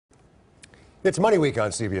It's Money Week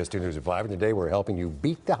on CBS 2 News at 5, and today we're helping you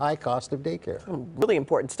beat the high cost of daycare. Really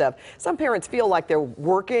important stuff. Some parents feel like they're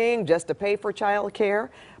working just to pay for child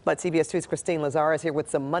care, but CBS 2's Kristine Lazar is here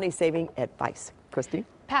with some money-saving advice. Kristine?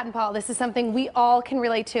 Pat and Paul, this is something we all can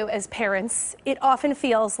relate to as parents. It often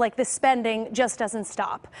feels like the spending just doesn't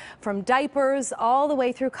stop, from diapers all the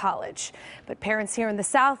way through college. But parents here in the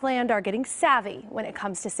Southland are getting savvy when it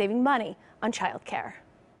comes to saving money on child care.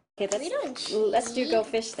 Okay, let's do go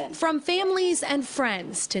fish then. From families and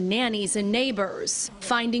friends to nannies and neighbors,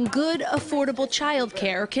 finding good, affordable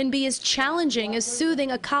childcare can be as challenging as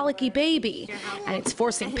soothing a colicky baby. And it's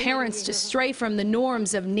forcing parents to stray from the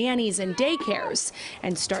norms of nannies and daycares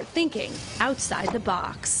and start thinking outside the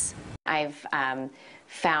box. I've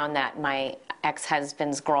found that my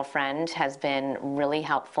ex-husband's girlfriend has been really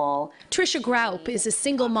helpful. Trisha Graup is a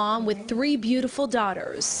single mom with 3 beautiful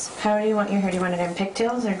daughters. How do you want your hair? Do you want it in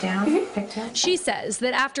pigtails or down? Pigtails? She says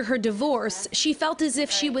that after her divorce, she felt as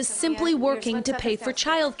if she was simply working to pay for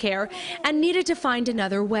childcare and needed to find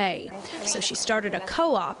another way. So she started a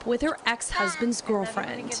co-op with her ex-husband's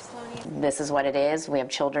girlfriend. This is what it is. We have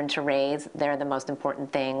children to raise. They're the most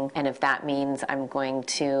important thing. And if that means I'm going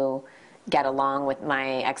to get along with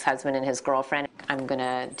my ex-husband and his girlfriend, I'm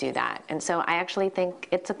gonna do that. And so I actually think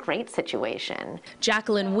it's a great situation.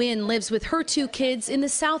 Jacqueline Wynn lives with her 2 kids in the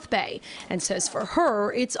South Bay and says for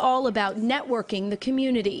her, it's all about networking the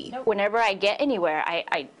community. Whenever I get anywhere,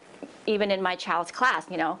 I even in my child's class,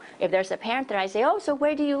 if there's a parent there, I say, oh, so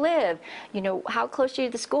where do you live? How close are you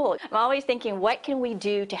to the school? I'm always thinking, what can we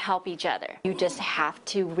do to help each other? You just have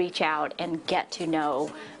to reach out and get to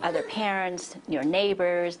know other parents, your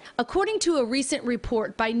neighbors. According to a recent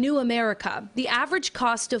report by New America, the average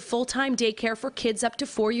cost of full-time daycare for kids up to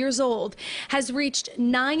 4 years old has reached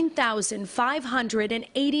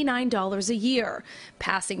 $9,589 a year,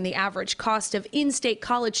 passing the average cost of in-state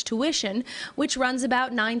college tuition, which runs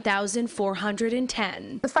about $9,410.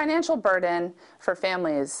 The financial burden for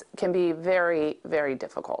families can be very, very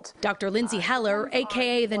difficult. Dr. Lindsay Heller,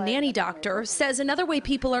 aka the nanny doctor, says another way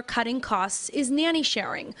people are cutting costs is nanny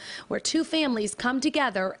sharing, where 2 families come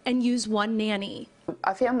together and use one nanny.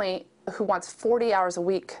 A family who wants 40 hours a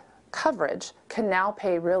week coverage can now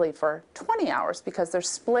pay really for 20 hours because they're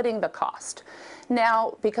splitting the cost.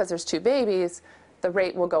 Now, because there's 2 babies, the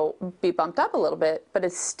rate will be bumped up a little bit, but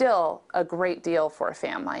it's still a great deal for a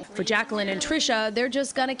family. For Jacqueline and Trisha, they're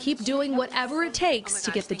just going to keep doing whatever it takes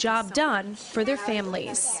to get the job done for their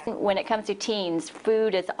families. When it comes to teens,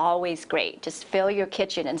 food is always great. Just fill your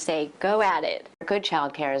kitchen and say, go at it. Good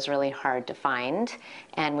childcare is really hard to find,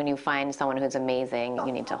 and when you find someone who's amazing,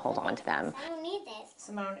 you need to hold on to them. I don't need this.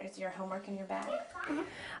 Simone, is your homework in your bag?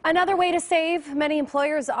 Another way to save, many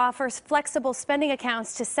employers offer flexible spending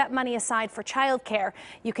accounts to set money aside for childcare.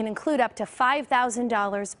 You can include up to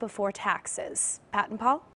 $5,000 before taxes. Pat and Paul?